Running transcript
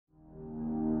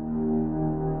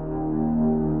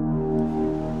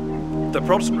The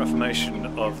Protestant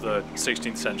Reformation of the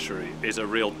 16th century is a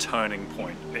real turning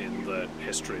point in the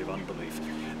history of unbelief.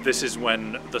 This is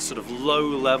when the sort of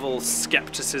low-level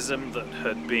skepticism that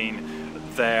had been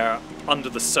there under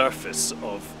the surface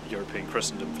of European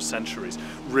Christendom for centuries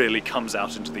really comes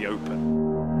out into the open.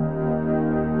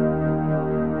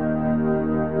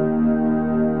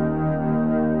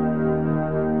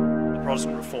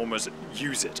 Protestant reformers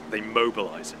use it, they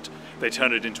mobilize it, they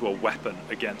turn it into a weapon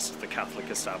against the Catholic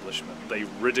establishment. They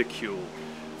ridicule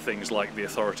things like the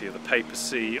authority of the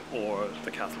papacy or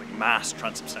the Catholic Mass,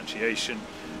 transubstantiation,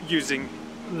 using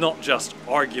not just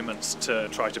arguments to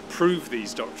try to prove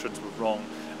these doctrines were wrong,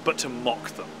 but to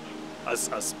mock them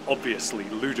as obviously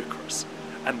ludicrous.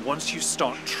 And once you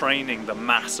start training the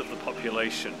mass of the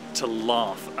population to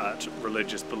laugh at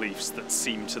religious beliefs that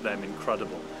seem to them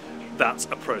incredible, that's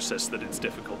a process that it's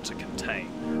difficult to contain.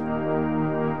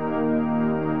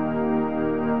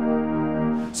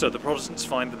 So the Protestants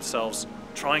find themselves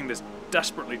trying this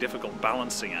desperately difficult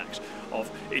balancing act of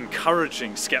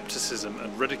encouraging skepticism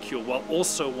and ridicule while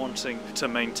also wanting to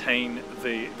maintain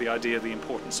the idea of the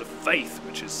importance of faith,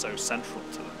 which is so central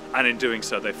to them. And in doing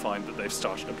so, they find that they've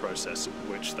started a process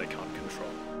which they can't control.